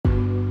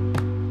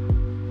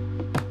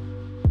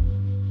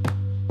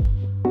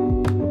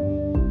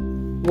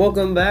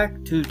welcome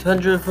back to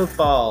Tundra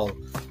Football.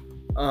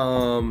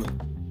 So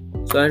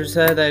I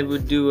decided I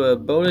would do a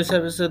bonus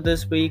episode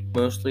this week,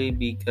 mostly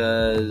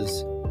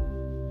because,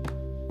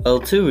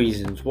 two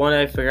reasons. One,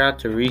 I forgot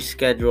to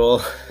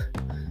reschedule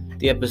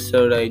the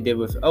episode I did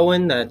with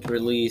Owen that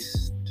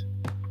released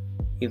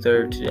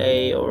either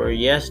today or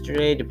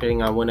yesterday,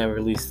 depending on when I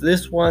release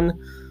this one.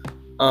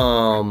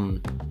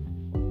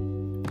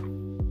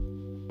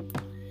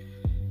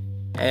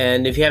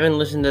 And if you haven't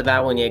listened to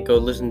that one yet, go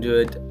listen to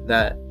it.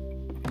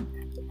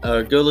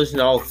 Go listen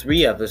to all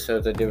 3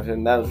 episodes I did with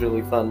him. That was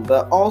really fun.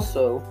 But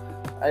also,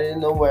 I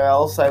didn't know where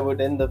else I would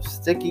end up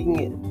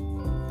sticking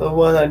the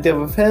one I did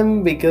with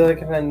him, because I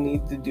kind of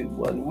need to do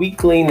one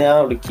weekly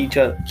now to keep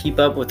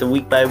up with the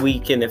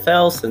week-by-week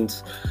NFL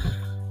since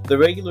the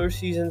regular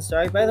season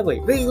started. By the way,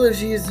 regular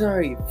season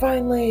started.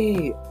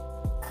 Finally!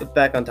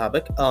 Back on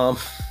topic.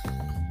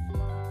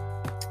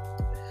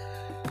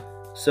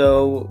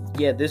 So,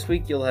 yeah, this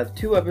week you'll have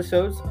 2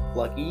 episodes.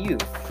 Lucky you.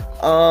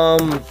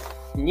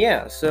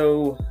 Yeah,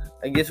 so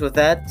I guess with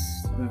that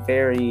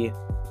very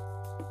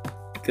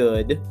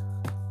good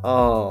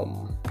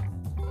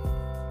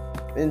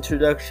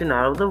introduction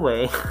out of the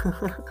way,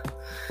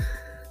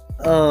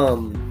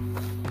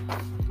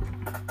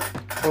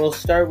 we'll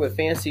start with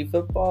fantasy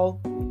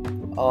football.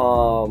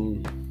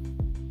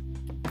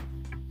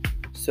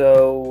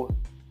 So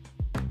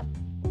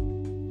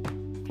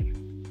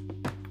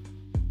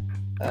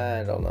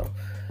I don't know.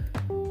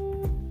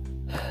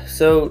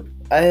 So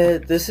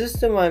the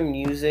system I'm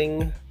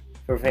using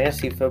for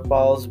fantasy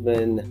football has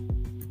been,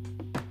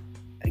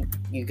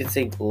 you could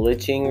say,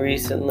 glitching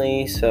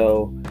recently,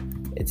 so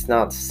it's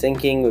not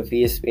syncing with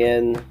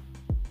ESPN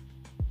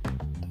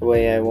the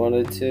way I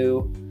wanted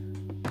to.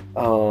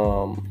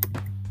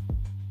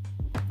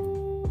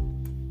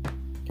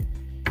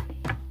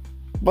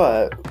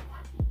 But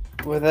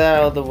with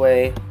that out of the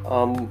way,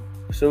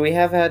 so we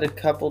have had a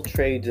couple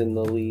trades in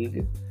the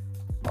league.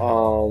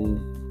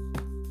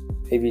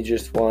 Maybe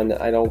just one.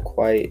 I don't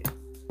quite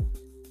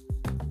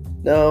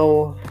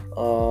know.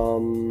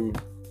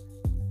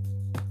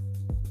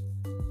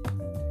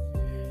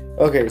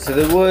 Okay, so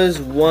there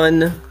was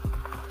one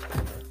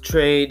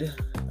trade,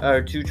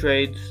 or 2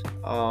 trades.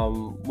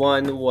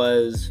 One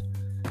was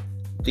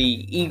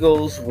the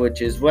Eagles,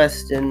 which is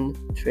Weston,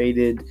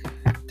 traded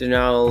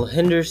Darrell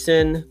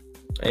Henderson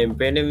and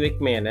Brandon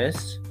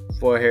McManus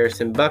for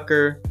Harrison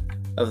Butker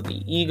of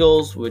the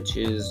Eagles, which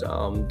is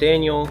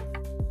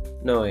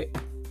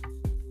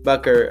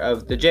Butker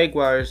of the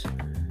Jaguars,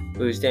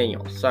 who's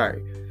Daniel.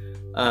 Sorry.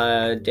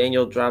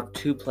 Daniel dropped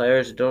 2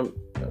 players. I don't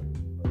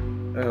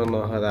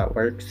know how that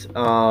works.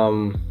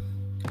 And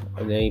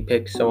then he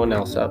picked someone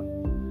else up.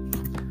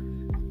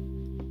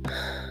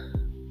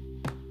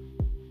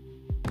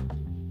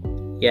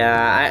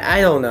 Yeah, I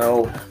don't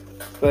know.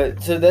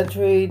 But so that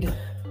trade,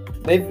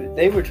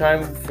 they were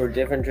trying for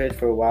different trades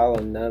for a while,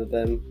 and none of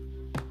them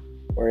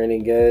were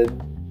any good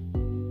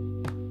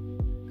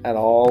at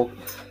all.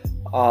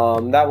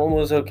 That one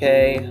was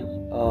okay.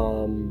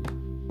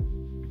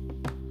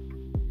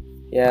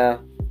 Yeah.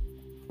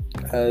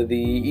 The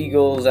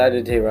Eagles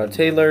added Tyrod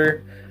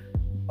Taylor.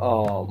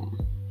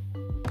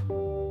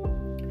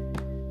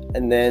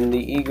 And then the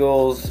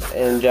Eagles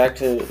and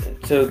Jackson,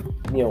 so,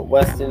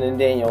 Weston and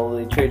Daniel,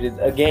 they traded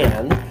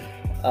again.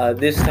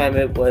 This time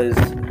it was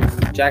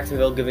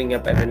Jacksonville giving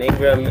up Evan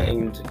Ingram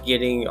and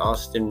getting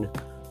Austin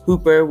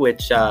Hooper,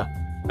 which I'm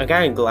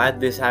kind of glad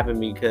this happened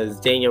because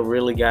Daniel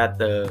really got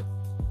the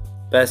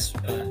best.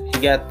 He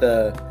got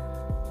the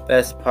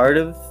best part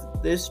of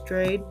this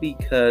trade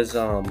because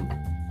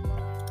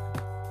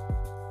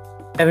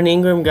Evan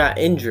Ingram got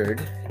injured,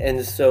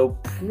 and so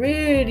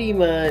pretty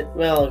much,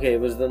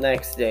 it was the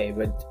next day,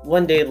 but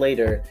one day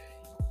later,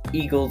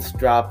 Eagles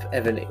drop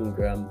Evan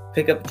Ingram,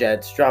 pick up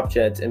Jets, drop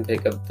Jets, and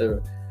pick up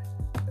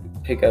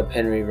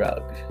Henry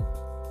Ruggs.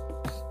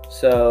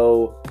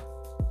 So,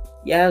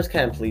 yeah, I was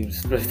kind of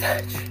pleased with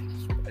that trade.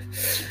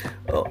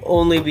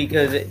 Only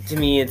because to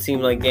me it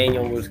seemed like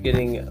Daniel was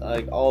getting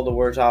all the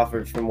worst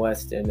offers from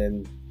Weston,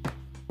 and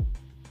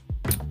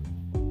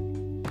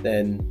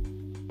then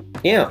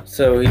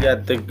so he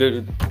got the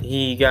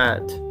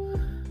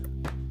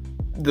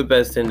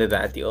best end of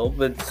that deal.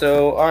 But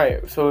so,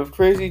 alright, so with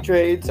crazy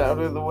trades out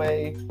of the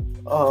way,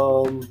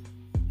 I'll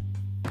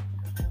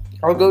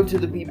go to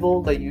the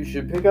people that you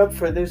should pick up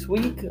for this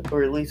week,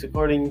 or at least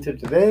according to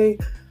today.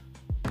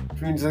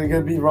 Which means they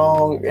could be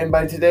wrong, and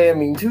by today I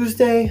mean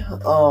Tuesday,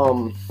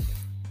 and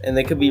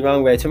they could be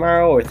wrong by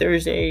tomorrow or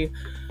Thursday.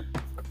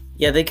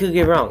 Yeah, they could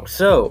get wrong.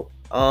 So,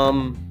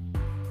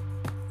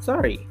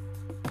 sorry.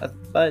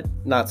 But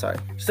not sorry.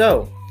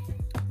 So,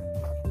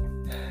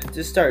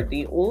 to start,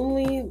 the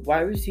only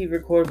wide receiver,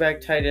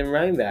 quarterback, tight end,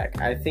 running back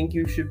I think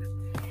you should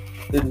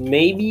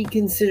maybe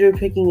consider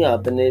picking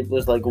up, and it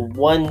was like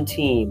one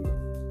team.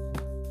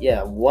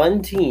 Yeah,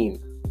 one team.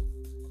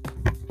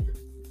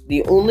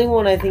 The only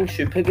one I think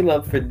should pick him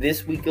up for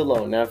this week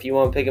alone. Now, if you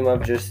want to pick him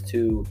up just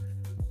to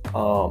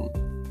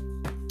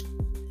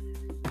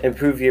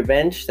improve your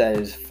bench, that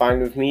is fine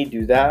with me,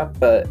 do that.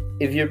 But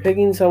if you're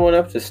picking someone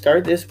up to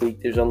start this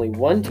week, there's only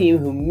one team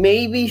who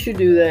maybe should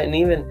do that, and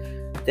even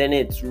then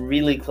it's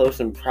really close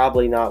and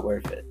probably not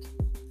worth it.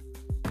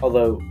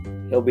 Although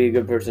he'll be a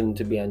good person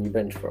to be on your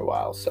bench for a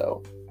while,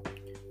 so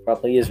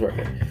probably is worth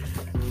it.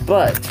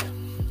 But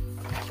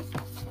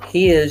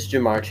he is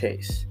Ja'Marr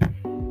Chase.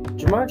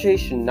 Ja'Marr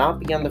Chase should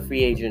not be on the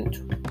free agent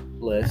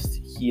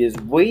list. He is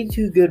way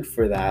too good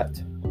for that.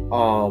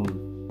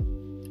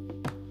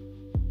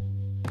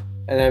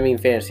 And I mean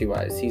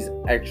fantasy-wise, he's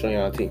actually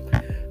on a team.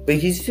 But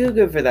he's too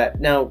good for that.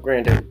 Now,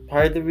 granted,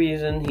 part of the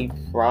reason he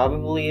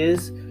probably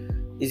is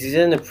he's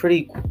in a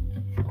pretty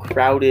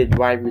crowded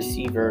wide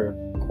receiver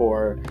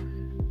core,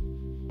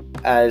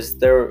 as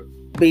they're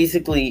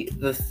basically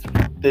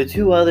the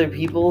two other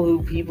people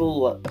who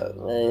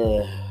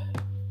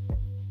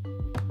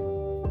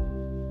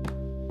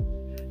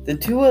the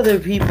two other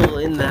people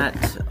in that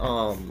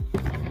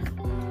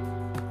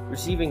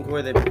receiving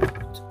core that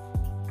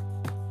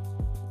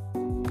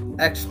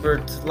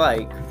experts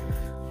like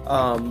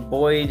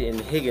Boyd and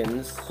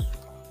Higgins.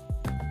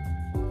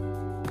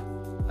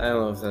 I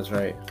don't know if that's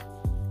right.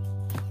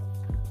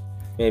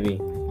 Maybe.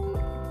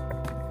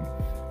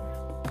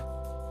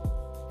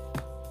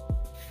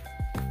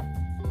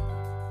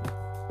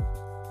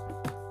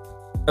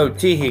 Oh,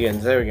 T.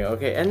 Higgins. There we go.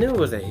 Okay, I knew it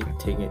was a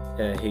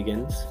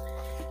Higgins.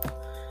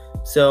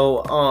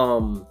 So,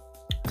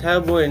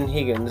 Tyler Boyd and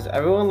Higgins.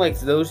 Everyone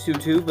likes those two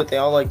too, but they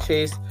all like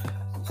Chase.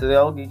 So they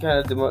all get kind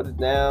of demoted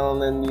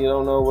down, and you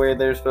don't know where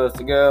they're supposed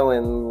to go.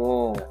 And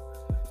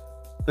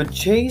but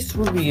Chase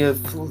would be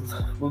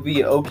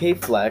an okay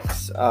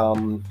flex.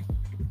 And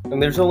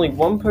there's only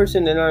one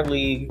person in our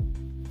league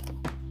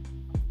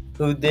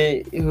who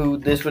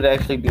this would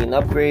actually be an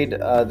upgrade.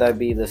 That'd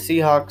be the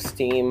Seahawks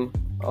team.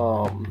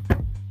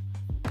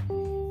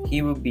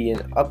 He would be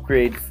an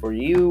upgrade for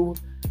you,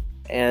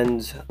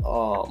 and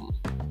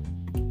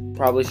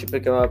probably should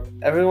pick him up.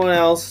 Everyone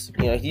else,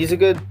 he's a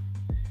good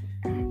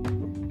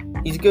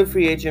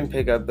free agent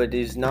pickup, but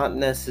he's not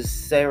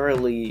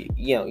necessarily,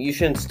 you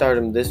shouldn't start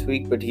him this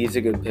week, but he's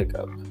a good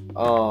pickup.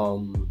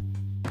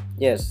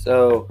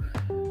 So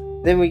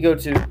then we go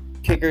to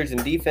kickers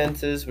and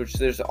defenses, which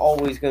there's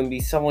always going to be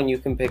someone you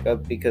can pick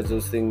up because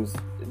those things,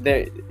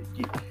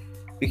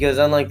 because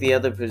unlike the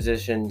other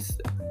positions,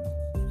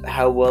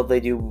 how well they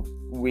do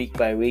week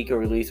by week,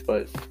 or at least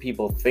what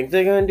people think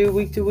they're going to do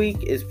week to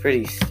week, is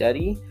pretty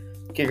steady.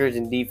 Kickers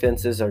and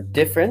defenses are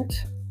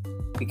different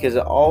because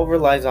it all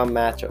relies on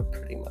matchup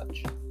pretty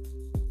much,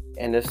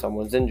 and if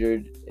someone's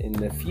injured,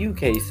 in a few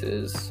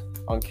cases,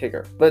 on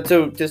kicker. But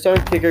so to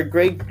start kicker,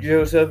 Greg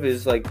Joseph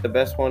is like the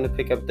best one to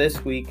pick up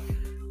this week.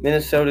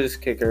 Minnesota's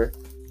kicker.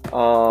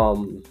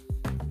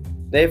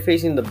 They're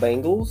facing the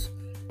Bengals,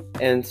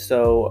 and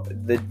so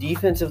the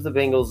defense of the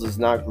Bengals is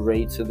not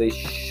great, so they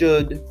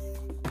should,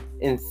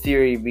 in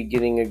theory, be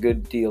getting a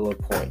good deal of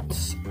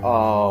points.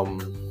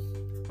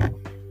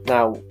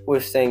 Now,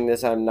 with saying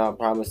this, I'm not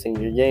promising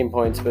your game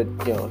points, but,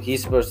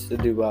 he's supposed to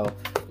do well.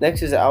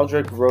 Next is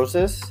Aldrick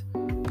Rosas,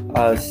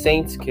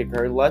 Saints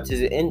kicker. Lutz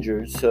is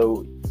injured,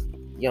 so,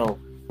 you're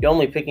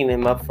only picking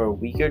him up for a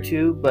week or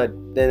two, but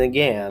then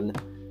again,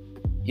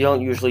 you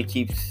don't usually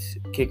keep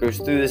kickers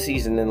through the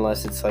season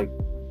unless it's like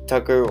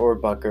Tucker or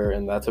Bucker,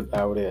 and that's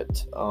about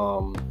it.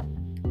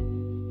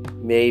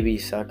 Maybe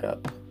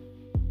Suckup.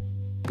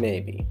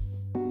 Maybe.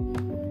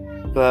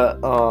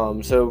 But,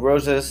 so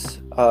Rosas,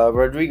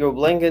 Rodrigo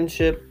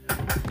Blankenship,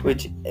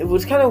 which it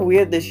was kind of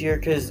weird this year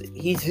because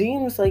he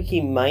seems like he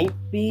might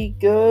be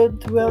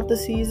good throughout the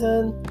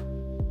season,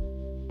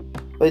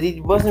 but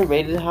he wasn't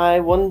rated high.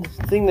 One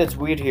thing that's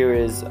weird here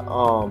is,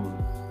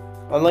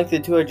 unlike the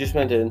two I just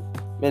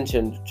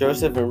mentioned,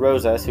 Joseph and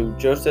Rosas,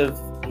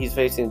 he's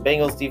facing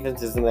Bengals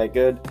defense isn't that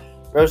good.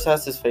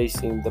 Rosas is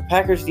facing the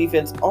Packers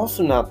defense,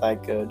 also not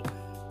that good.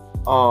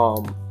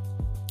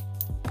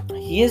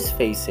 He is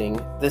facing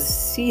the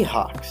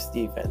Seahawks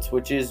defense,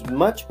 which is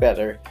much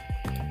better.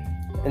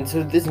 And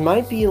so this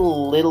might be a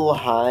little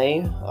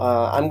high.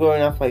 I'm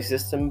going off my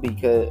system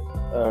because,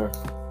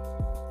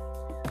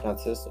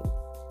 not system,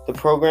 the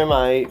program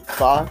I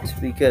bought,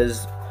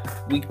 because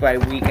week by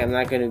week I'm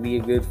not going to be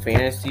a good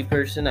fantasy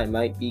person. I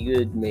might be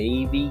good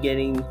maybe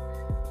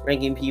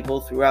ranking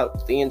people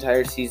throughout the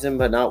entire season,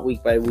 but not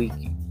week by week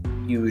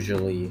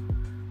usually.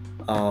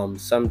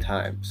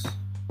 Sometimes,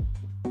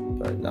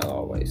 but not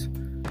always.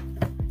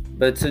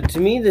 But so to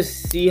me, the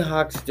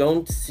Seahawks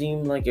don't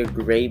seem like a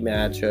great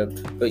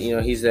matchup, but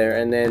he's there.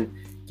 And then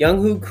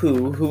Younghoe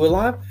Koo, who a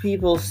lot of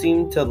people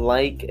seem to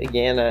like.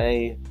 Again,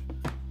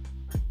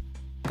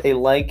 they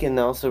like and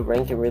also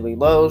rank him really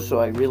low, so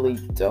I really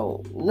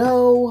don't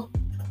know.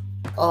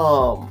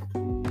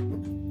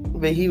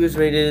 But he was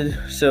rated,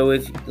 so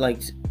if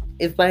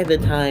by the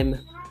time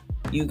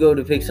you go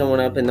to pick someone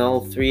up and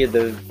all three of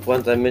the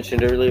ones I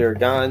mentioned earlier are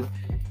gone,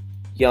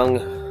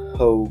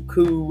 Younghoe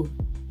Koo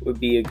would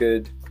be a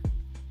good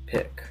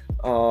pick.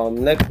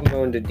 Next we're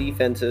going to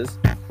defenses.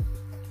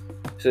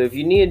 So if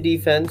you need a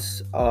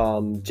defense,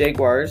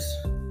 Jaguars,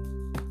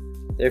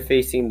 they're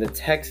facing the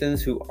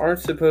Texans, who aren't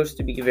supposed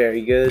to be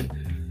very good.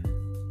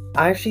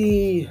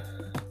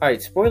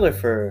 Alright,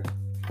 spoiler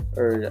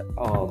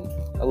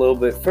a little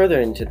bit further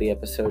into the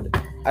episode.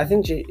 I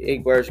think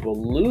Jaguars will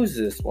lose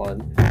this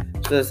one.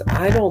 So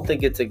I don't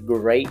think it's a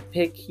great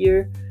pick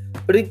here,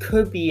 but it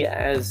could be,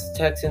 as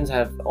Texans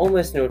have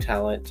almost no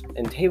talent,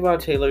 and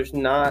Tyrod Taylor's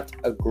not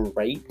a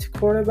great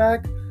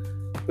quarterback.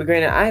 But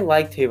granted, I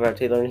like Tyrod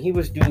Taylor, and he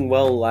was doing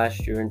well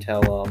last year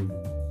until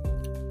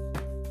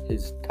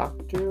his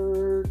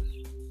doctor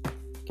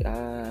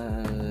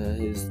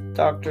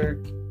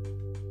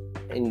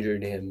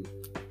injured him.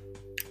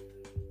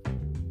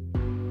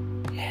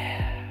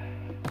 Yeah.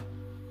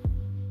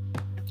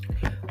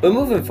 But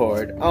moving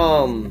forward,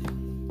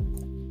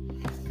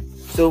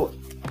 so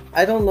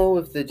I don't know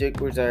if the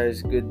Jaguars are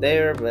as good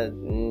there, but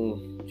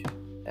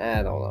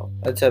I don't know.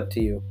 That's up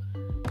to you.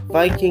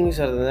 Vikings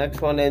are the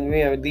next one,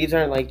 and these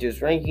aren't like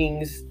just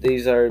rankings.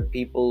 These are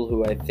people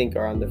who I think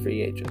are on the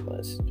free agent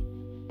list.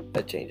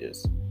 That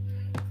changes.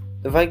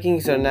 The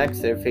Vikings are next.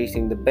 They're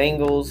facing the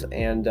Bengals,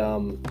 and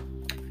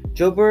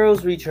Joe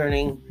Burrow's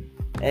returning.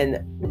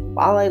 And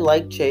while I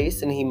like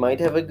Chase, and he might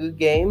have a good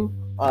game,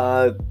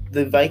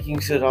 the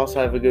Vikings should also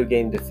have a good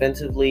game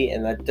defensively,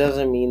 and that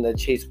doesn't mean that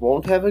Chase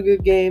won't have a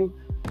good game.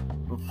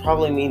 It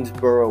probably means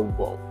Burrow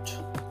won't.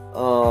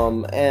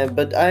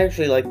 But I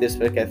actually like this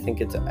pick. I think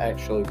it's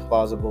actually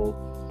plausible.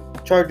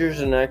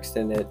 Chargers are next,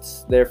 and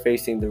they're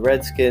facing the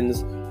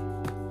Redskins.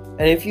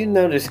 And if you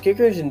notice,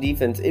 kickers and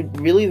defense, it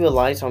really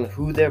relies on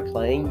who they're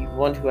playing. You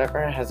want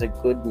whoever has a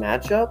good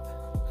matchup.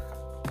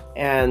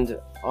 And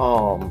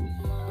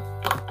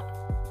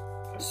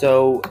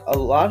so a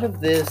lot of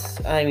this,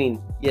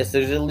 yes,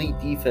 there's elite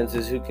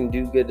defenses who can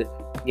do good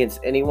against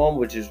anyone,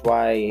 which is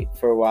why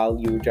for a while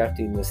you were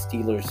drafting the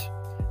Steelers.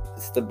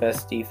 It's the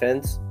best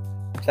defense.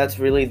 That's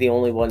really the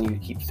only one you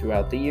keep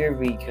throughout the year,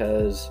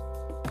 because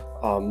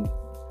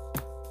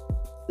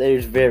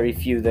there's very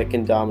few that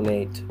can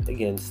dominate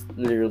against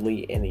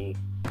literally any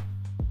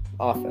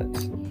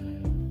offense.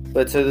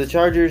 But so the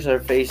Chargers are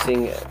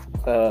facing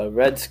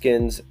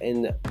Redskins,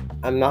 and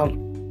I'm not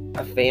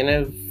a fan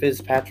of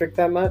Fitzpatrick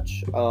that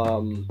much.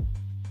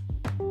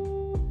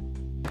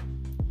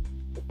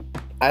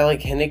 I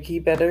like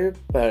Heineke better,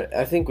 but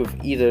I think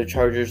with either,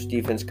 Chargers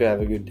defense could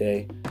have a good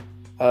day.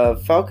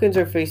 Falcons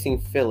are facing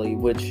Philly,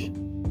 which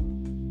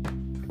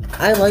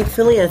I like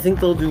Philly. I think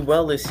they'll do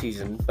well this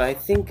season, but I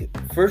think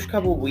first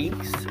couple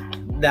weeks,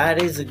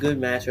 that is a good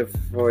matchup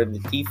for the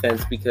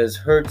defense, because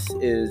Hurts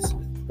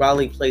while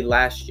he played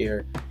last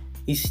year,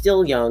 he's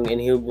still young and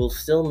he will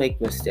still make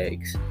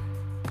mistakes.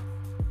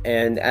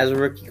 And as a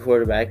rookie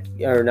quarterback,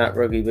 or not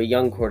rookie, but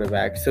young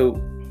quarterback, so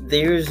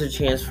there's a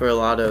chance for a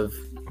lot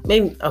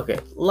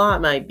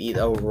might be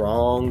the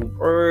wrong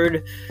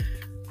word,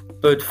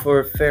 but for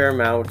a fair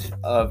amount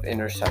of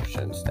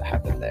interceptions to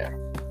happen there.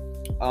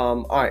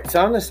 Alright,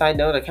 so on a side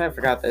note, I kind of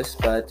forgot this,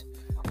 but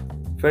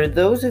for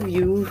those of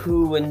you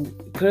who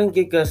couldn't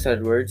get Gus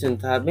Edwards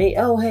and thought,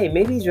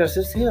 maybe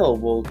Justice Hill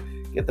will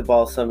get the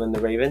ball some in the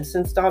Ravens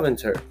since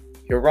Dobbins hurt.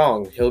 You're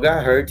wrong. Hill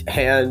got hurt,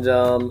 and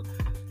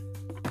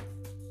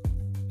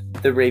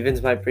the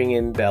Ravens might bring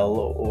in Bell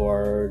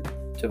or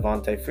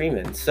Devontae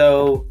Freeman.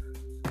 So,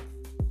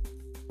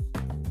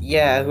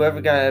 yeah,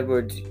 whoever got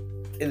Edwards,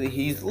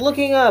 he's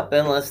looking up.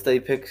 Unless they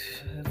pick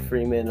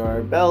Freeman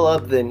or Bell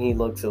up, then he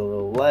looks a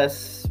little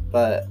less.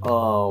 But,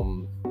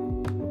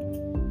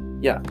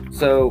 yeah.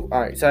 So,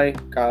 alright, sorry,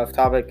 got off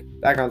topic.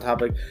 Back on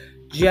topic.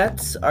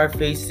 Jets are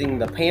facing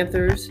the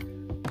Panthers.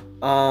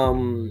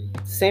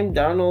 Sam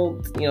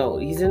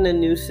Darnold, he's in a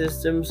new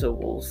system, so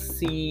we'll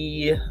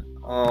see.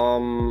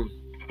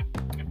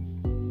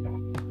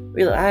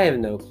 Really, I have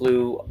no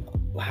clue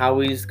how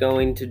he's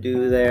going to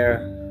do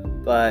there,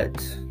 but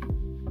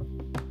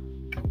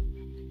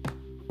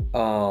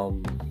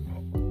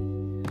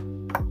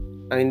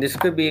this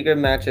could be a good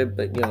matchup,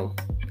 but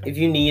if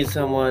you need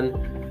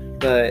someone,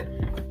 but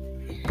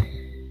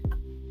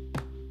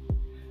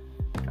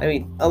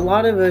a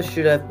lot of us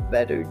should have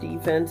better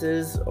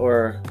defenses,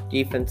 or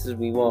defenses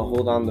we want to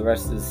hold on the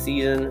rest of the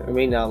season, or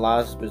maybe not a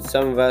lot, but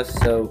some of us,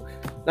 so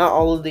not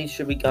all of these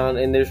should be gone,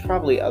 and there's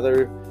probably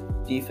other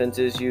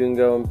defenses you can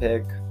go and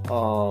pick.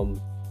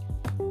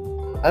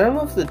 I don't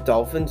know if the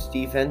Dolphins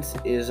defense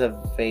is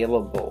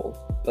available,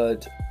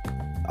 but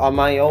on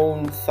my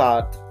own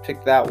thought,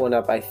 pick that one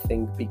up, I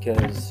think,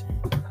 because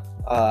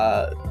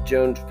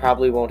Jones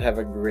probably won't have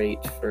a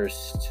great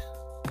first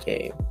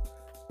game,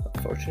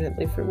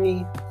 unfortunately for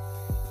me.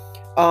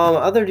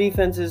 Other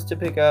defenses to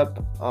pick up,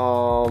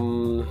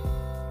 I'm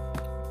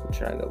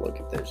trying to look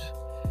at this.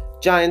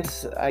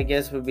 Giants, I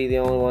guess, would be the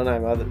only one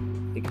I'm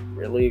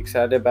really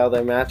excited about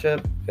their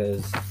matchup,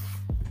 because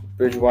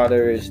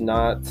Bridgewater is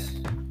not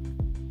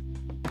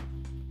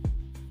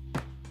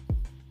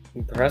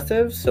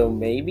impressive, so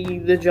maybe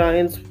the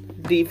Giants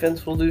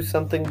defense will do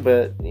something,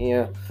 but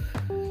yeah.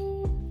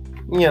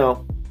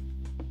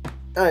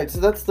 Alright, so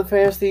that's the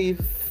fantasy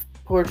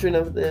portion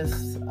of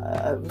this.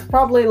 It's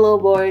probably a little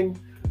boring.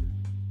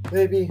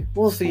 Maybe.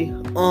 We'll see.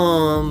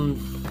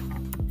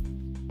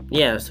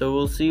 yeah, so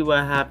we'll see what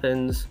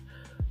happens.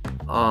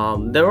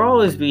 There will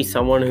always be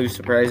someone who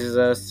surprises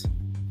us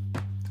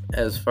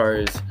as far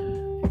as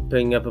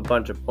putting up a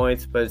bunch of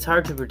points, but it's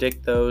hard to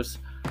predict those.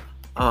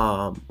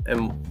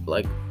 And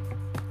like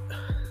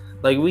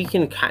we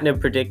can kind of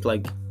predict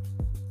like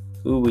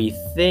who we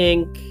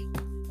think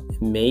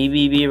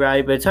maybe be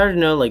right, but it's hard to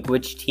know like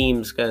which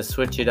team's gonna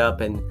switch it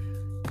up and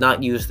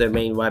not use their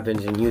main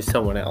weapons and use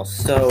someone else.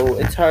 So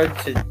it's hard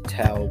to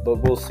tell, but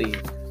we'll see.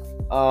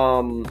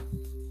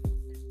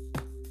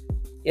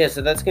 Yeah,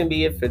 so that's gonna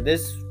be it for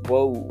this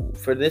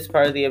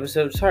part of the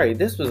episode. Sorry,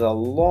 this was a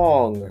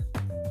long,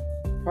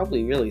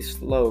 probably really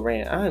slow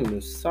rant. I'm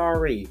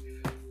sorry.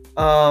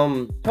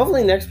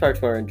 Hopefully next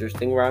part's more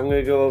interesting, where I'm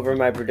gonna go over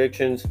my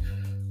predictions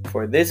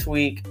for this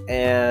week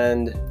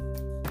and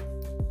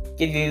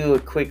give you a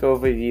quick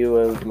overview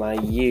of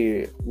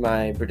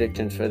my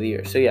predictions for the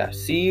year. So yeah,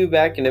 see you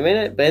back in a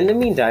minute, but in the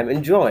meantime,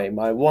 enjoy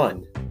my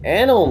one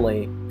and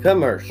only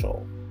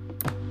commercial.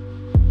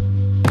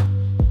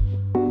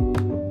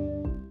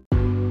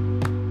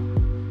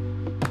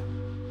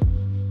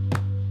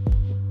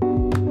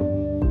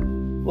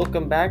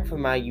 Welcome back for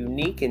my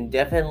unique and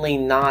definitely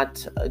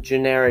not a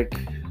generic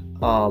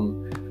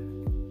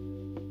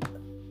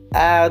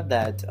ad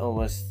that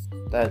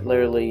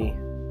literally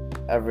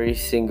every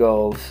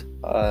single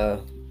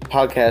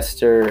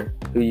podcaster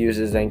who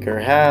uses Anchor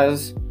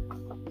has.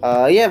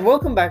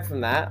 Welcome back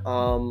from that.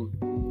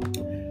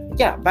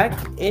 Back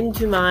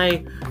into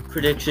my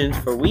predictions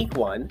for week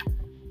 1.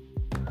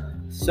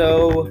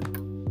 So,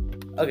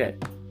 okay.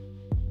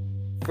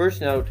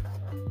 First note,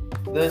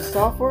 the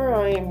software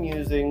I am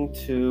using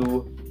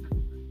to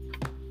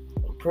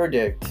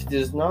predict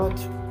does not...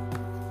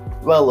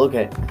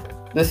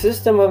 The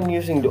system I'm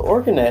using to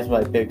organize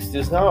my picks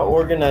does not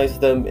organize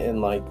them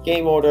in like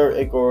game order.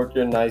 It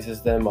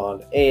organizes them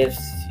on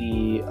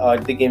AFC,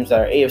 the games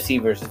that are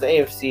AFC versus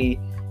AFC,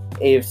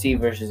 AFC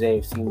versus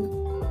AFC.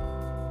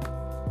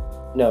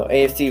 No,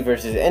 AFC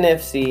versus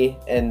NFC,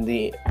 and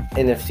the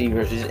NFC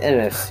versus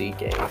NFC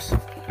games.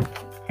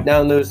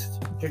 Now in those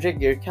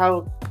particular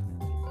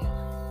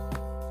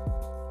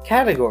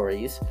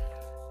categories,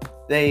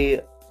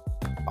 they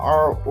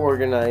are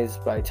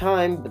organized by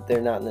time, but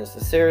they're not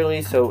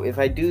necessarily. So if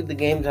I do the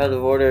games out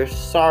of order,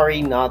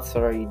 sorry, not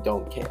sorry,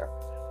 don't care.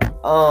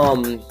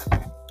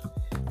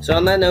 So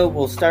on that note,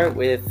 we'll start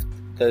with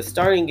the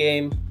starting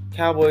game,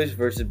 Cowboys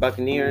versus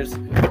Buccaneers.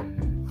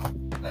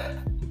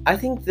 I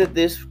think that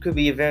this could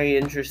be a very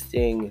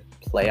interesting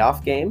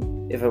playoff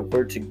game if it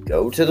were to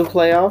go to the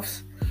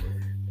playoffs.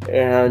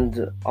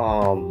 And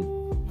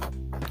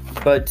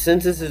but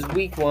since this is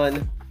week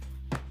 1,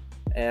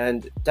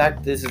 and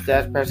this is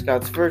Dak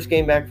Prescott's first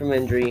game back from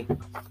injury,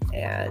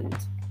 and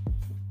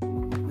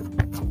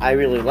I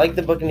really like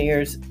the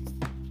Buccaneers,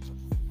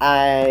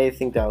 I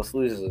think Dallas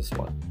loses this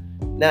one.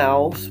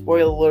 Now,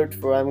 spoiler alert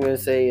for what I'm going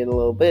to say in a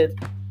little bit,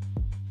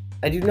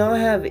 I do not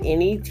have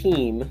any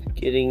team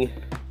getting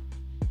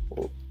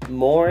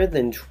more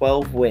than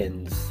 12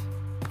 wins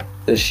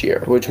this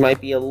year, which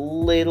might be a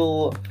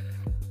little...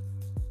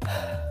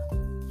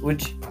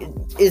 which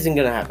isn't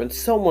going to happen.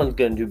 Someone's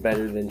going to do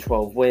better than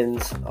 12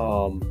 wins.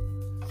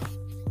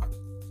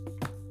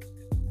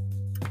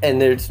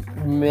 And there's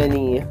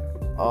many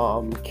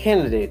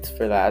candidates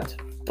for that.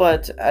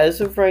 But as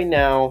of right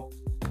now,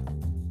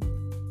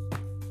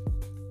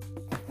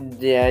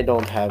 I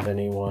don't have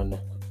anyone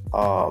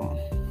for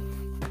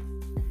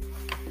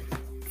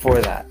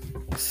that.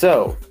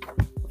 So,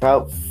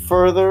 without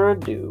further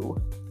ado,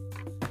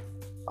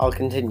 I'll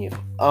continue.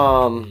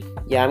 I'm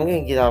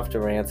gonna get off the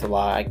rants a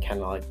lot. I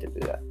kind of like to do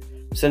that.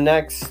 So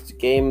next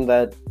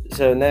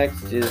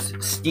is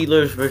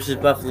Steelers versus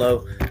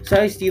Buffalo.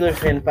 Sorry, Steelers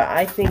fan, but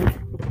I think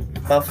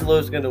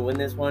Buffalo's gonna win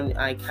this one.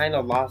 I kind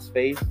of lost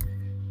faith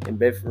in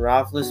Ben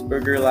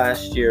Roethlisberger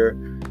last year.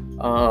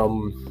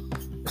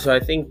 So I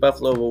think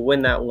Buffalo will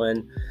win that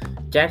one.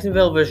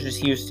 Jacksonville versus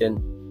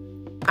Houston.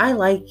 I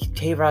like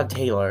Tyrod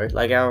Taylor,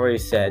 like I already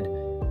said,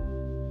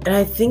 and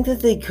I think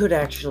that they could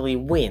actually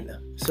win.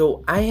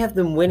 So I have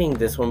them winning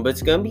this one, but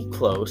it's going to be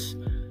close.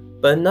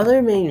 But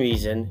another main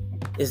reason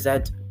is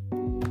that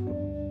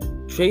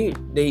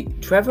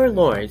Trevor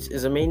Lawrence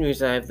is the main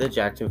reason I have the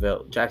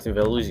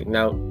Jacksonville losing.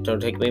 Now, don't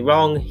take me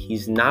wrong,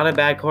 he's not a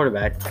bad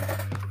quarterback,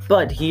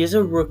 but he is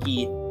a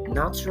rookie,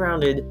 not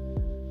surrounded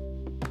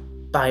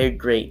by a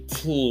great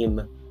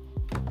team.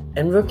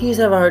 And rookies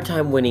have a hard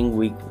time winning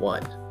week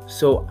 1.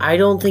 So I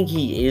don't think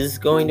he is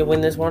going to win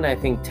this one. I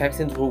think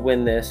Texans will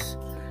win this.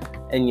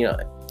 And,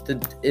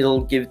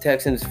 it'll give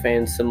Texans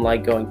fans some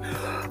light going,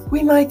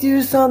 we might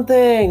do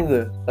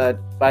something. But,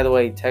 by the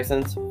way,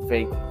 Texans,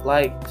 fake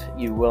light.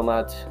 You will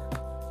not,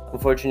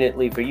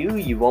 unfortunately for you,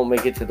 you won't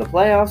make it to the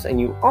playoffs.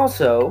 And you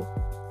also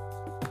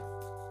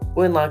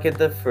will not get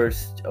the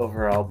first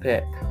overall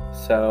pick.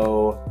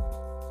 So,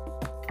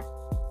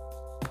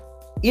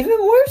 even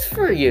worse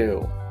for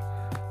you.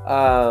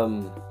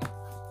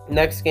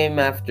 Next game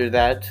after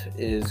that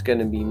is going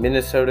to be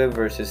Minnesota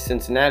versus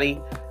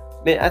Cincinnati.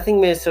 I think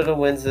Minnesota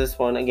wins this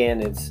one.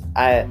 Again, it's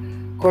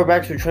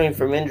quarterbacks returning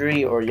from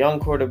injury or young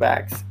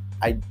quarterbacks.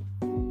 I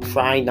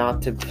try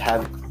not to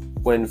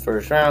win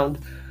first round.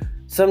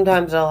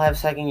 Sometimes I'll have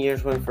second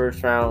years win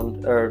first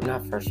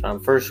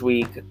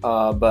week.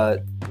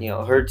 But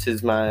Hurts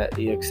is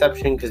the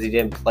exception because he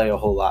didn't play a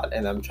whole lot,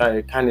 and I'm trying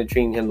to kind of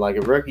treat him like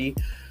a rookie.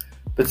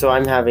 But so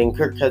I'm having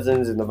Kirk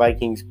Cousins and the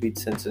Vikings beat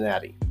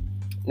Cincinnati.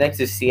 Next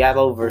is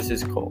Seattle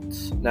versus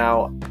Colts.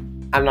 Now,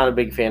 I'm not a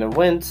big fan of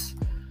Wentz,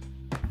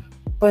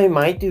 but he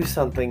might do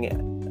something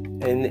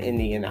in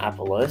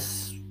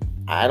Indianapolis.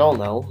 I don't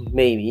know,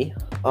 maybe.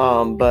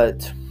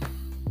 But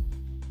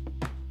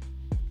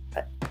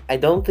I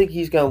don't think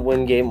he's going to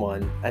win game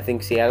one. I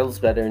think Seattle's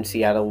better and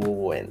Seattle will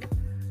win.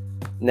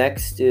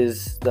 Next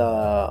is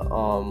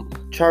the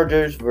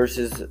Chargers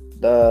versus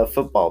the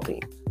football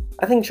team.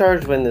 I think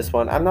Chargers win this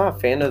one. I'm not a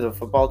fan of the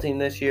football team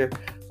this year.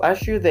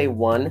 Last year they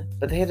won,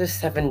 but they had a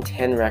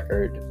 7-10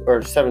 record, or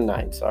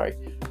 7-9, sorry.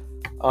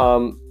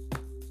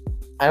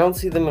 I don't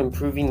see them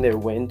improving their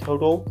win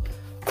total.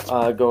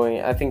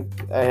 I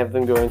think I have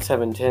them going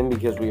 7-10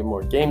 because we have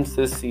more games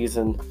this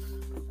season.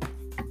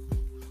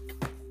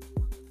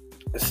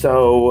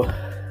 So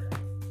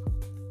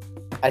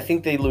I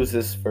think they lose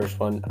this first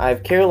one. I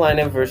have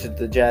Carolina versus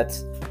the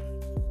Jets.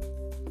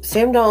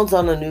 Sam Darnold's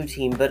on a new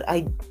team, but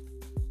I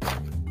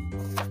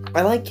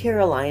like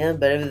Carolina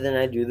better than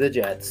I do the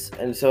Jets,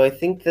 and so I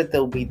think that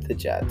they'll beat the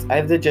Jets. I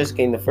have the Jets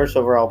getting the first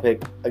overall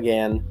pick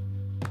again.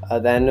 I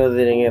know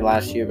they didn't get it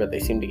last year, but they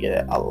seem to get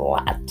it a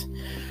lot.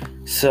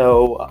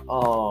 So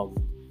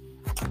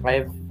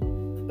I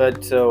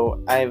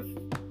have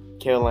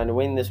Carolina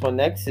winning this one.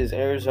 Next is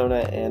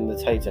Arizona and the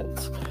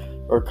Titans,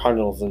 or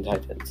Cardinals and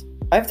Titans.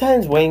 I have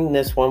Titans winning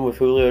this one with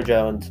Julio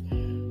Jones.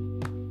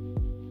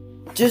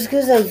 Just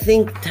because I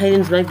think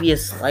Titans might be a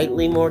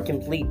slightly more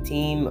complete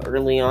team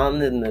early on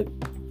than the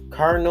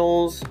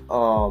Cardinals.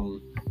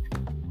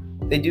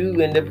 They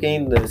do end up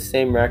getting the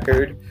same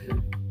record,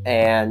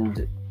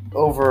 and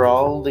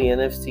overall the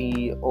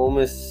NFC the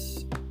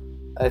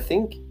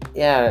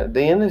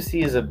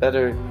NFC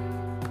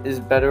is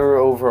better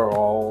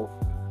overall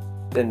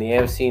than the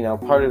AFC. Now,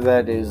 part of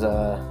that is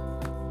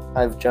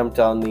I've jumped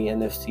on the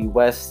NFC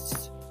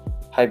West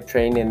hype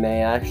train, and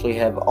they actually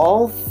have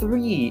all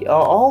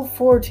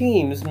four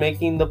teams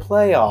making the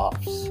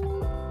playoffs,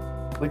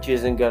 which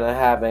isn't going to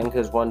happen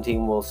because one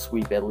team will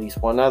sweep at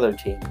least one other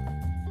team.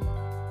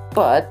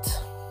 But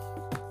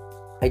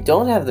I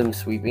don't have them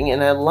sweeping,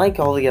 and I like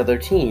all the other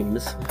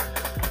teams.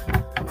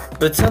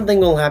 But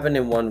something will happen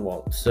and one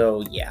won't.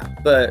 So, yeah.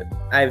 But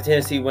I have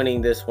Tennessee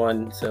winning this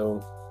one,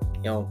 so,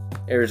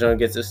 Arizona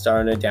gets a star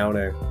and a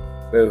downer.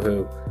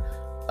 Boo-hoo.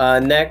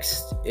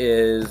 Next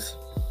is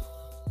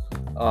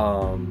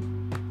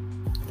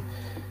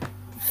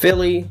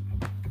Philly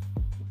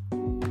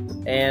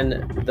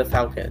and the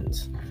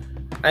Falcons.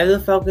 I have the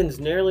Falcons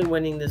nearly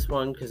winning this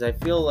one because I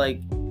feel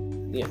like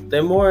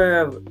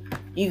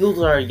Eagles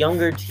are a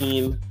younger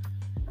team,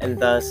 and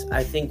thus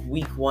I think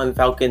week one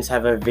Falcons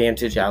have an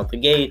advantage out the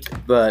gate,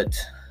 but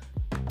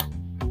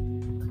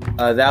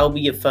that'll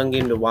be a fun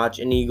game to watch,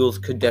 and Eagles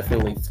could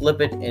definitely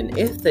flip it, and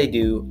if they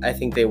do, I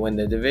think they win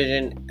the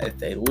division. If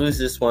they lose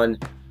this one,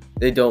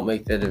 they don't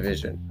make the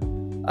division.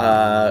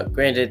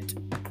 Granted,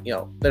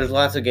 there's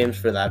lots of games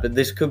for that, but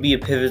this could be a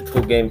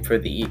pivotal game for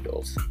the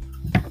Eagles.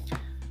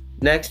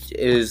 Next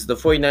is the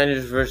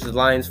 49ers versus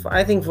Lions.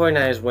 I think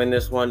 49ers win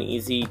this one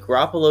easy.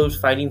 Garoppolo's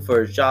fighting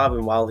for his job,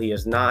 and while he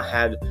has not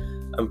had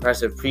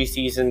impressive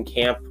preseason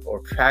camp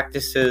or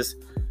practices,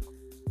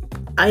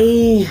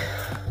 I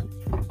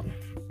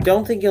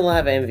don't think he'll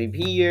have an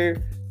MVP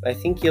year, but I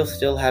think he'll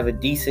still have a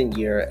decent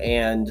year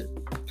and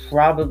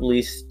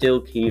probably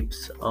still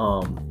keeps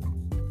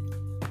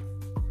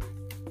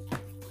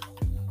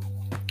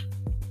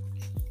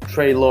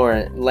Trey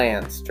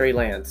Lance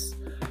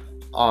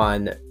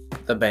on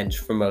the bench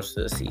for most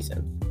of the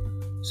season.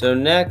 So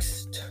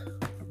next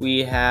we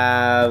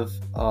have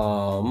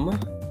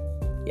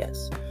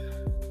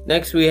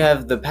Next we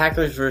have the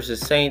Packers versus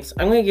Saints.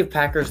 I'm going to give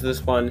Packers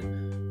this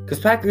one because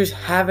Packers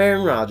have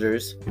Aaron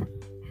Rodgers,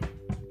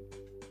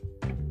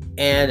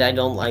 and I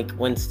don't like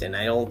Winston.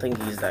 I don't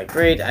think he's that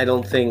great. I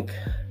don't think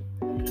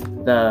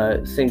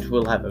the Saints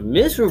will have a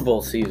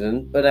miserable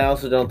season, but I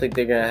also don't think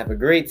they're going to have a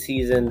great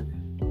season.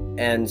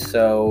 And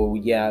so,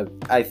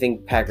 I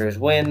think Packers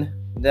win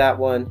that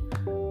one.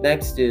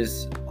 Next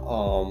is,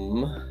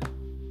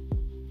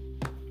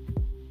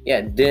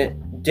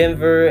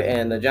 Denver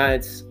and the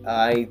Giants.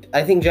 I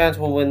think Giants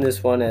will win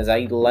this one, as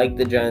I like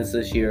the Giants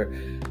this year.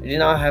 I do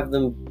not have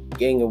them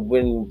getting a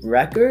winning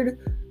record,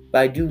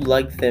 but I do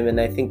like them, and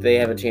I think they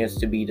have a chance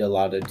to beat a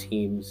lot of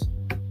teams.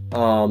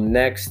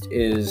 Next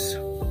is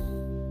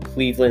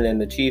Cleveland and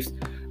the Chiefs.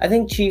 I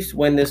think Chiefs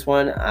win this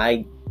one.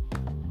 I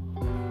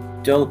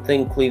don't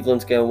think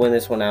Cleveland's going to win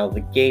this one out of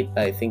the gate,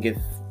 but I think if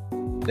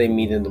they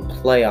meet in the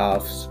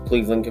playoffs,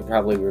 Cleveland could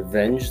probably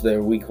revenge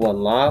their week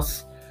one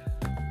loss.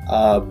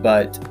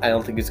 But I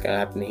don't think it's going to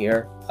happen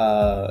here.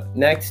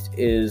 Next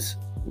is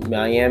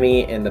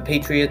Miami and the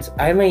Patriots.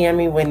 I have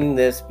Miami winning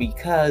this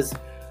because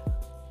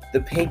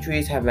the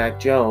Patriots have Mac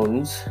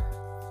Jones,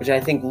 which I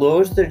think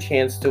lowers their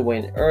chance to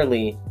win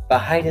early. but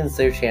heightens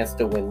their chance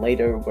to win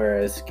later,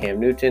 whereas Cam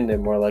Newton, they're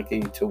more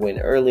likely to win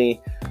early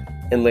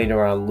and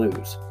later on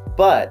lose.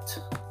 But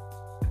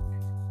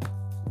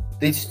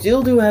they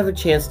still do have a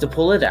chance to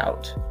pull it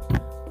out.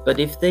 But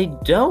if they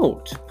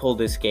don't pull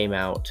this game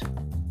out,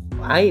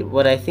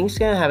 what I think is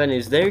going to happen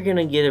is they're going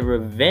to get a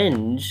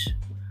revenge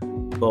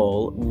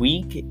bowl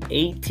week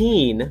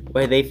 18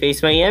 where they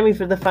face Miami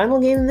for the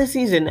final game of the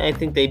season. I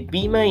think they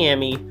beat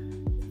Miami,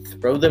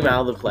 throw them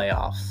out of the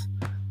playoffs.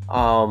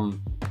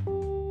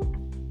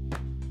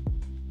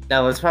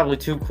 Now that's probably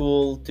too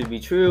cool to be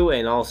true,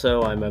 and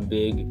also I'm a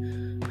big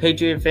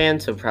Patriot fan,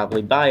 so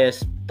probably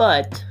biased,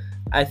 but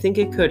I think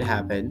it could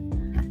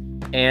happen.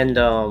 And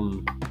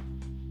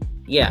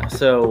yeah,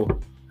 so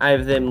I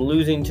have them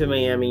losing to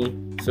Miami,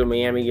 so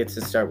Miami gets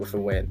to start with a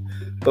win.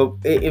 But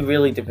it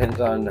really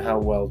depends on how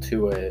well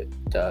Tua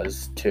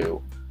does,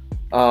 too.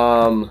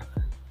 For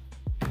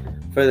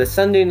the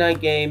Sunday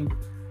night game,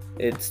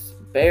 it's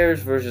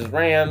Bears versus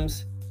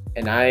Rams,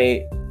 and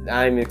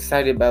I'm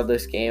excited about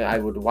this game. I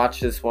would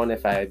watch this one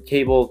if I had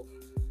cable.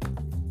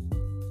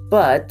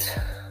 But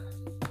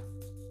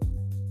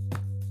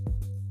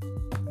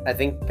I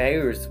think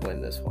Bears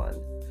win this one.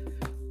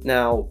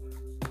 Now,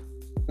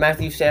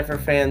 Matthew Stafford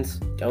fans,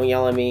 don't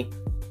yell at me,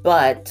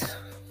 but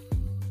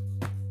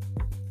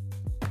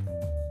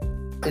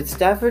it's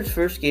Stafford's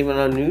first game on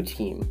a new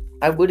team.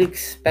 I would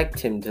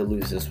expect him to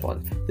lose this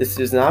one. This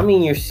does not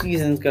mean your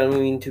season's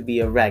going to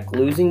be a wreck.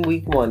 Losing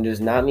week 1 does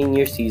not mean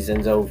your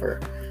season's over.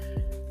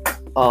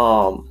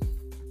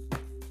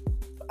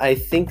 I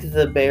think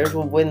the Bears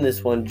will win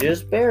this one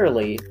just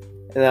barely,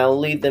 and that'll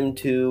lead them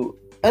to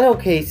an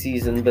okay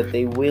season, but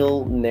they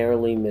will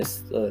narrowly miss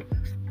the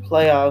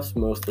playoffs,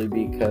 mostly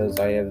because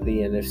I have the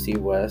NFC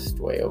West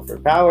way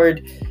overpowered,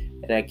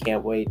 and I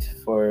can't wait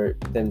for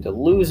them to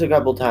lose a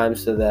couple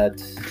times so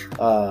that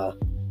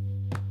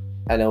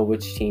I know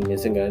which team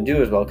isn't going to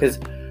do as well, because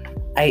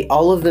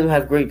all of them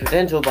have great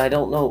potential, but I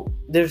don't know.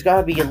 There's got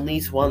to be at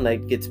least one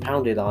that gets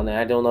pounded on, and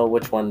I don't know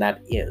which one that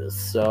is.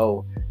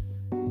 So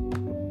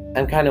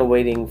I'm kind of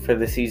waiting for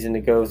the season to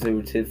go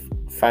through to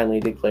finally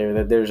declare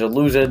that there's a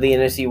loser of the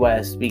NFC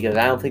West, because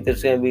I don't think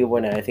there's going to be a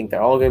winner. I think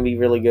they're all going to be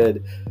really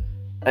good.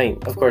 I mean,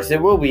 of course, there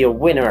will be a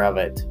winner of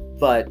it,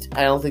 but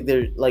I don't think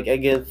they're,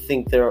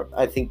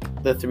 I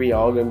think the three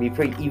are all going to be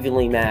pretty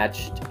evenly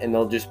matched, and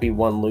there'll just be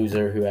one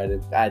loser who had a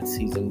bad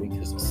season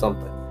because of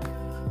something.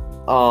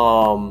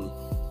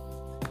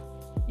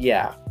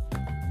 Yeah.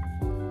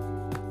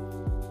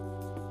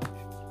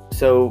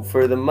 So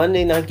for the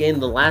Monday night game,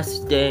 the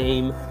last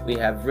game, we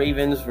have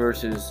Ravens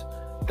versus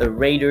the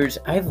Raiders.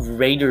 I have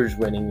Raiders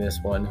winning this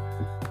one.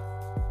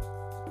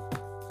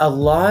 A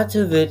lot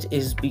of it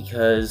is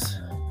because,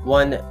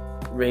 one,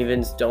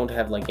 Ravens don't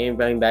have game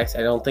running backs.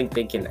 I don't think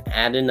they can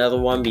add another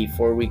one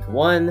before week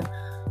 1.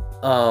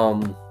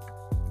 And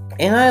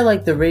I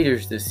like the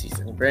Raiders this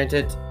season.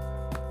 Granted,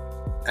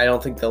 I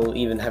don't think they'll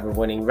even have a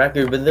winning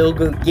record, but they'll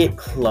get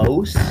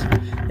close.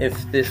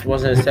 If this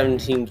wasn't a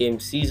 17-game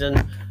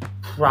season,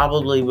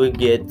 probably would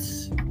get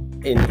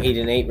an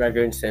 8-8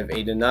 record instead of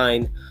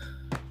 8-9.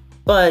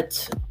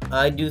 But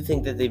I do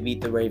think that they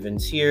beat the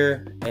Ravens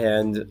here,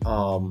 and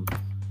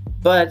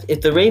but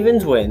if the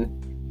Ravens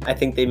win, I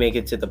think they make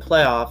it to the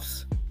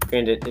playoffs.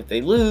 Granted, if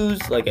they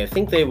lose, like I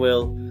think they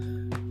will,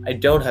 I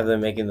don't have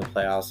them making the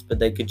playoffs, but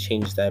they could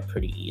change that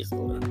pretty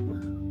easily.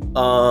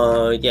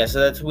 Yeah, so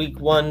that's week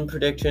 1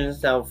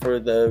 predictions. Now for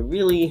the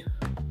really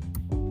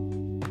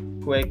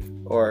quick,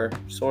 or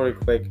sort of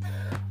quick,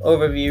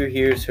 overview,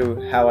 here's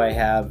how I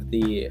have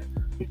the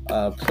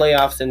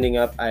playoffs ending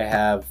up. I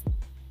have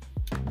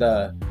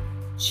the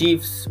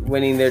Chiefs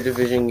winning their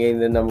division, getting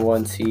the number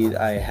 1 seed.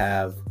 I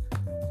have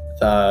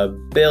the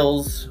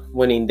Bills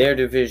winning their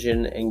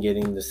division and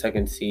getting the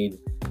 2nd seed.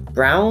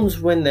 Browns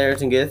win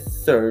theirs and get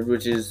 3rd,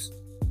 which is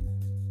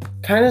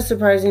kind of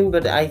surprising,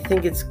 but I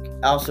think it's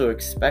also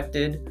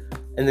expected.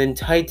 And then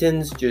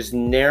Titans just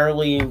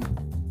narrowly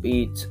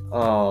beat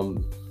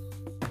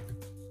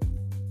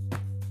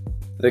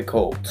the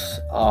Colts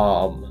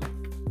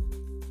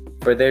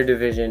for their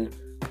division.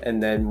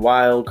 And then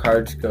wild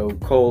cards go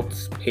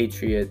Colts,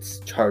 Patriots,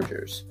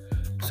 Chargers.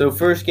 So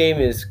first game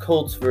is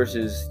Colts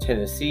versus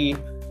Tennessee.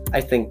 I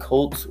think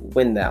Colts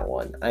win that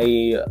one.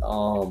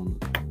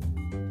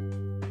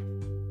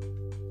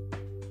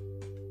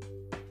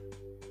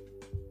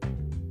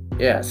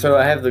 Yeah, so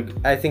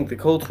I think the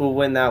Colts will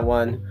win that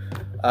one.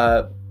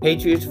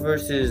 Patriots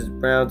versus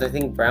Browns. I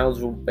think Browns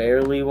will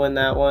barely win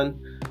that one.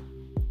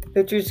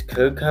 Patriots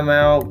could come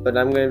out, but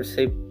I'm going to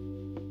say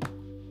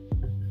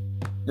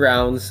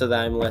Browns so that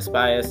I'm less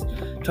biased.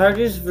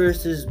 Chargers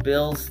versus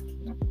Bills.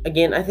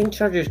 Again, I think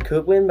Chargers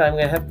could win, but I'm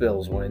going to have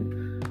Bills win.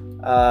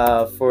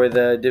 For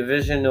the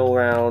divisional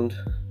round,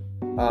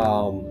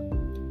 I'm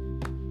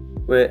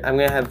going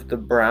to have the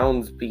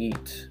Browns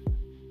beat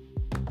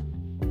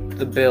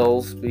the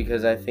Bills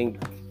because I think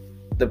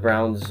the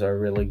Browns are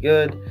really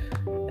good.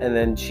 And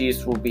then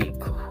Chiefs will beat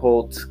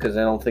Colts because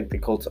I don't think the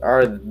Colts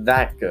are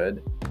that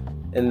good.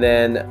 And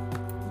then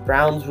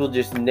Browns will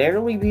just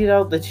narrowly beat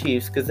out the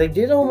Chiefs because they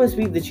did almost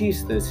beat the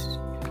Chiefs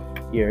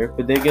year,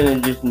 but they're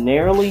going to just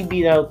narrowly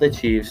beat out the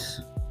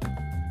Chiefs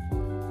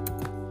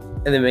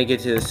and then make it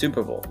to the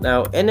Super Bowl.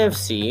 Now,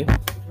 NFC,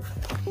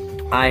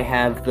 I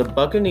have the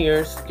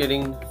Buccaneers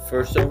getting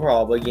first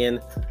overall, but again,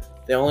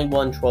 they only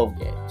won 12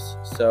 games,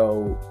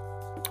 so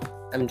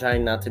I'm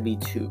trying not to be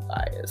too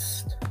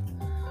biased.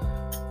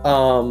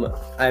 I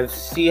have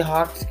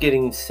Seahawks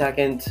getting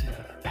second,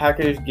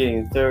 Packers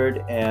getting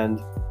third, and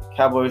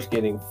Cowboys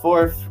getting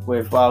fourth,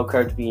 with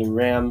wildcards being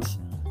Rams,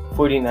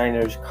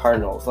 49ers,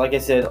 Cardinals. Like I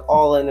said,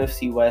 all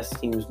NFC West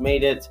teams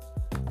made it.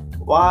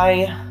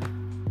 Why?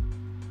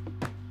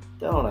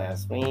 Don't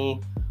ask me.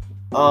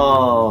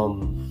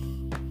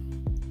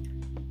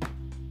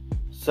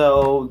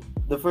 So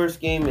the first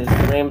game is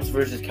Rams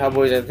versus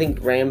Cowboys. I think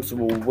Rams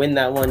will win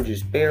that one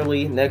just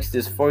barely. Next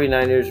is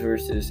 49ers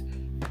versus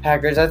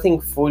Packers. I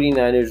think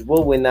 49ers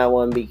will win that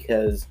one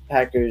because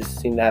Packers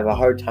seem to have a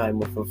hard time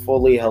with a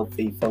fully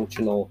healthy,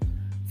 functional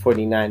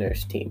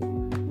 49ers team.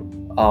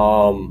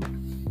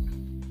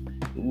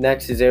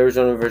 Next is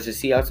Arizona versus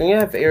Seahawks. I'm going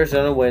to have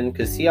Arizona win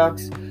because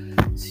Seahawks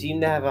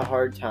seem to have a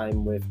hard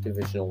time with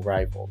divisional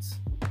rivals.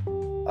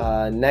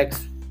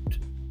 Next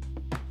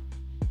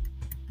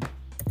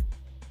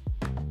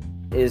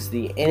is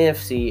the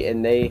NFC,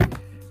 and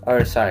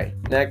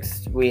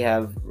next we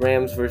have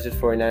Rams versus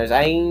 49ers.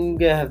 I'm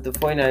going to have the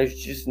 49ers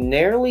just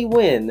narrowly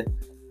win,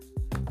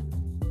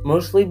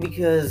 mostly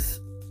because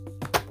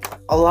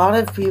a lot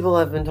of people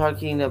have been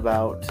talking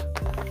about,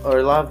 or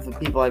a lot of the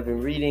people I've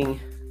been reading,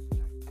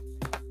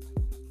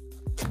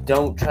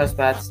 don't trust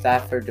Matt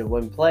Stafford to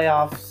win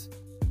playoffs.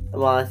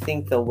 Well, I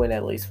think they'll win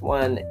at least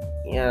one.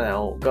 They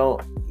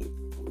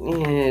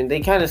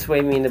kind of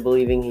sway me into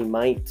believing he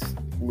might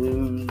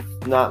lose,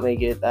 not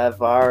make it that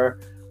far,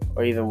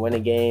 or even win a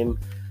game.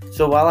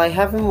 So while I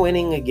have him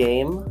winning a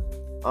game,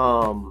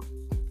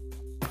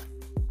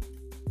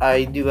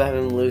 I do have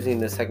him losing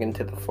the second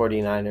to the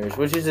 49ers,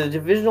 which is a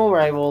divisional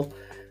rival,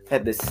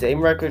 had the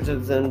same records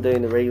as them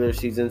during the regular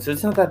season, so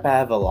it's not that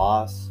bad of a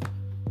loss.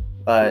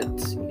 But,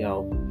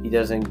 he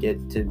doesn't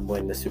get to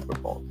win the Super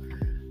Bowl.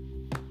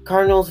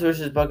 Cardinals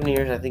versus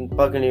Buccaneers. I think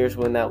Buccaneers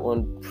win that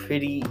one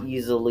pretty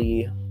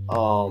easily,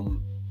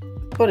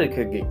 but it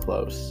could get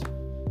close.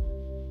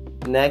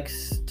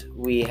 Next,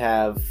 we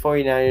have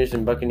 49ers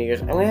and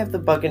Buccaneers. I'm going to have the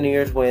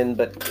Buccaneers win,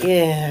 but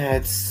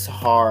it's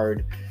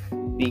hard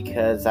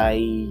because I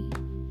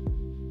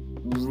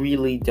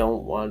really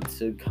don't want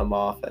to come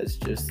off as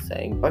just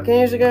saying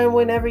Buccaneers are going to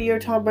win every year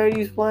Tom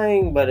Brady's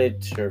playing, but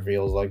it sure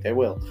feels like they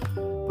will.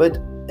 But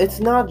it's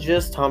not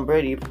just Tom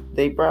Brady.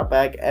 They brought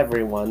back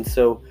everyone,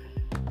 so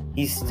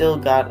he's still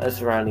got a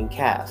surrounding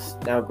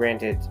cast. Now,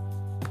 granted,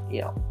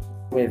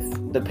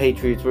 with the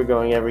Patriots, we're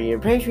going every year.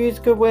 Patriots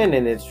could win,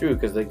 and it's true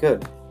because they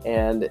could.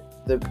 And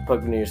the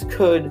Buccaneers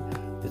could,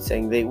 but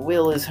saying they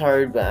will is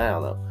hard, but I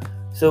don't know.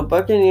 So,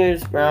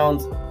 Buccaneers,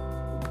 Browns,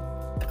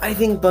 I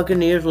think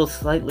Buccaneers will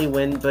slightly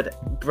win,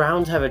 but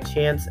Browns have a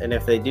chance, and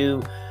if they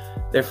do,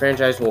 their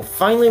franchise will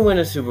finally win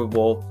a Super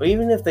Bowl. But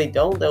even if they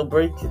don't, they'll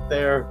break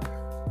their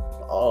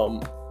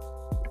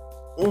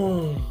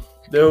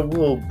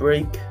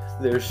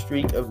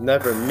streak of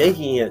never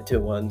making it to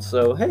one.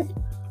 So, hey,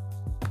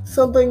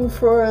 something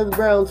for the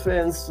Browns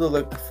fans to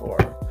look for.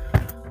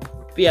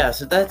 But yeah,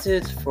 so that's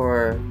it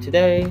for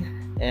today,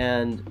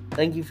 and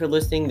thank you for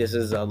listening. This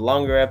is a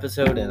longer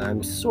episode, and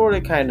I'm sort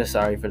of kind of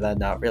sorry for that.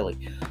 Not really.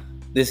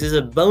 This is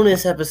a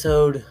bonus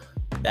episode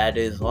that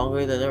is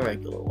longer than a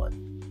regular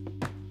one.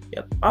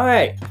 Yep.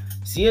 Alright,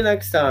 see you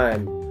next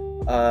time.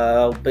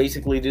 I'll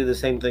basically do the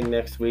same thing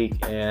next week,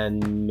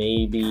 and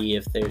maybe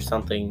if there's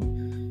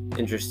something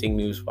interesting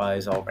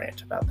news-wise, I'll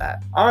rant about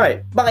that.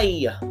 Alright,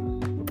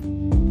 bye!